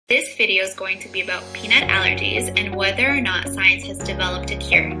This video is going to be about peanut allergies and whether or not science has developed a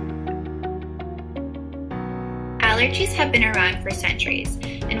cure. Allergies have been around for centuries,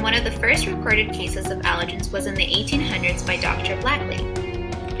 and one of the first recorded cases of allergens was in the 1800s by Dr. Blackley.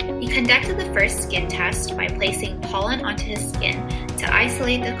 He conducted the first skin test by placing pollen onto his skin to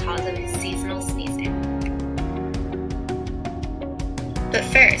isolate the cause of his seasonal sneezing. But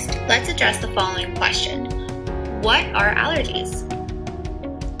first, let's address the following question. What are allergies?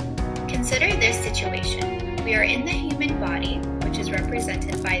 Consider this situation. We are in the human body, which is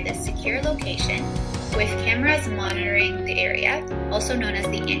represented by this secure location, with cameras monitoring the area, also known as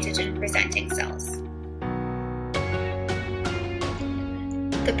the antigen-presenting cells.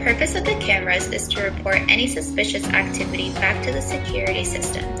 The purpose of the cameras is to report any suspicious activity back to the security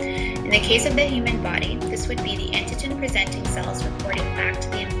system. In the case of the human body, this would be the antigen-presenting cells reporting back to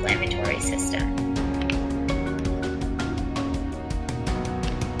the inflammatory system.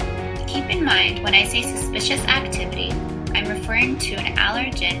 Keep in mind, when I say suspicious activity, I'm referring to an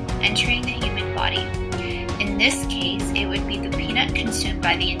allergen entering the human body. In this case, it would be the peanut consumed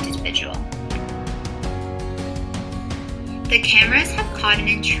by the individual. The cameras have caught an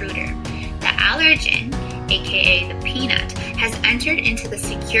intruder. The allergen, aka the peanut, has entered into the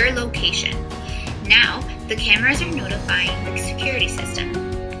secure location. Now, the cameras are notifying the security system.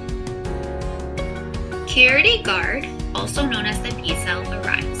 Security guard, also known as the B cell,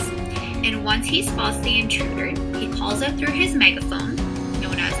 arrives. And once he spots the intruder, he calls out through his megaphone,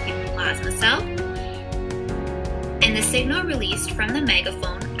 known as the plasma cell, and the signal released from the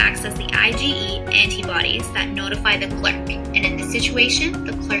megaphone acts as the IgE antibodies that notify the clerk, and in this situation,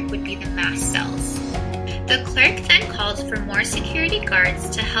 the clerk would be the mast cells. The clerk then calls for more security guards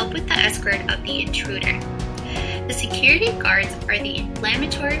to help with the escort of the intruder. The security guards are the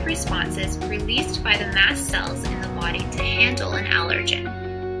inflammatory responses released by the mast cells in the body to handle an allergen.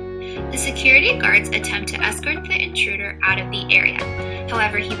 The security guards attempt to escort the intruder out of the area.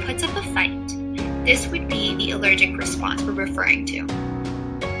 However, he puts up a fight. This would be the allergic response we're referring to.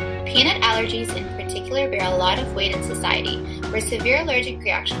 Peanut allergies in particular bear a lot of weight in society, where severe allergic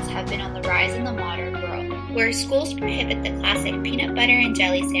reactions have been on the rise in the modern world, where schools prohibit the classic peanut butter and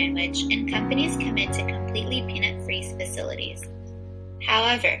jelly sandwich, and companies commit to completely peanut-free facilities.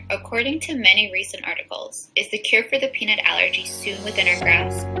 However, according to many recent articles, is the cure for the peanut allergy soon within our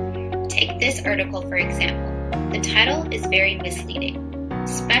grasp? Take this article for example. The title is very misleading,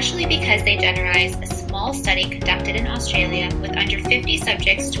 especially because they generalize a small study conducted in Australia with under 50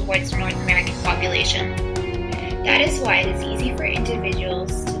 subjects towards the North American population. That is why it is easy for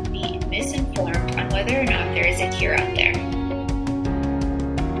individuals to be misinformed on whether or not there is a cure out there.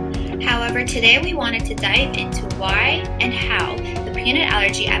 However, today we wanted to dive into why and how the peanut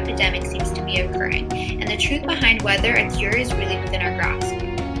allergy epidemic seems to be occurring, and the truth behind whether a cure is really within our grasp.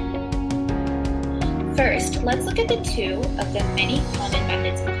 First, let's look at the two of the many common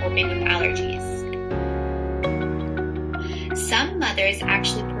methods of coping with allergies. Some mothers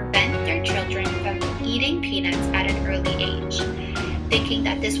actually prevent their children from eating peanuts at an early age, thinking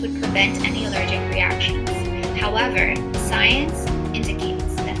that this would prevent any allergic reactions. However, science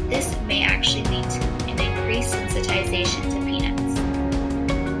indicates that this may actually lead to an increased sensitization to peanuts.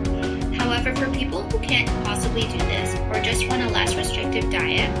 However, for people who can't possibly do this or just want a less restrictive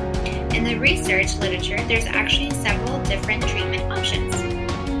diet, in the research literature, there's actually several different treatment options.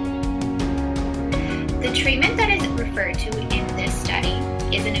 The treatment that is referred to in this study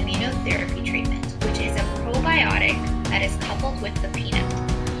is an immunotherapy treatment, which is a probiotic that is coupled with the peanut.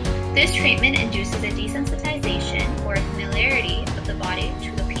 This treatment induces a desensitization or a familiarity of the body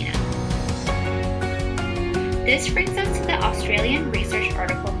to the peanut. This brings us to the Australian research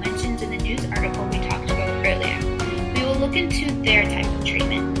article mentioned in the news article we talked about earlier. We will look into their type of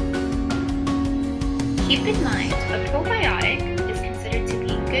treatment. Keep in mind, a probiotic is considered to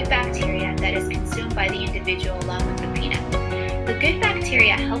be good bacteria that is consumed by the individual along with the peanut. The good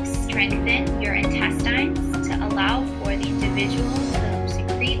bacteria helps strengthen your intestines to allow for the individual to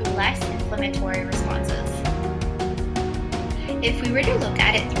secrete less inflammatory responses. If we were to look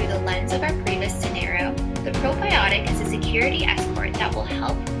at it through the lens of our previous scenario, the probiotic is a security escort that will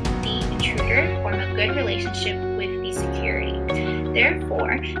help the intruder form a good relationship with the security.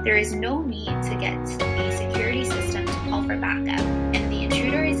 Therefore, there is no need to get the security system to call for backup, and the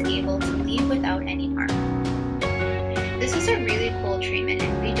intruder is able to leave without any harm. This is a really cool treatment,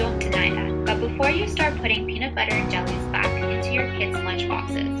 and we don't deny that. But before you start putting peanut butter and jellies back into your kids' lunch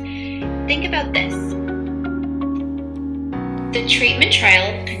boxes, think about this. The treatment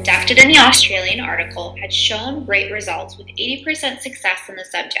trial conducted in the Australian article had shown great results with 80% success in the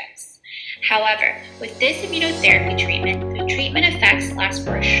subjects. However, with this immunotherapy treatment, the treatment effects last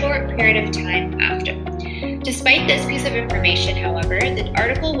for a short period of time after. Despite this piece of information, however, the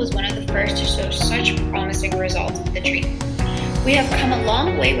article was one of the first to show such promising results with the treatment. We have come a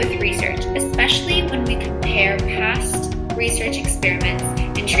long way with research, especially when we compare past research experiments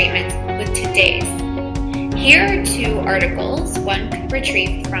and treatments with today's. Here are two articles one could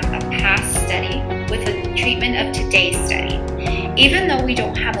retrieve from a past study with a treatment of today's study. Even though we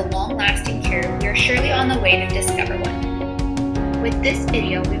don't have a long-lasting cure, we are surely on the way to discover one. With this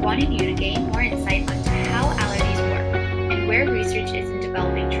video, we wanted you to gain more insight onto how allergies work and where research is in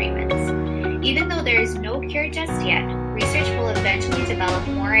developing treatments. Even though there is no cure just yet, research will eventually develop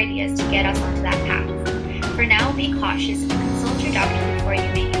more ideas to get us onto that path. For now, be cautious and consult your doctor before you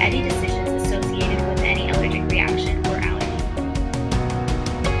make any decisions associated with any allergic reaction or allergy.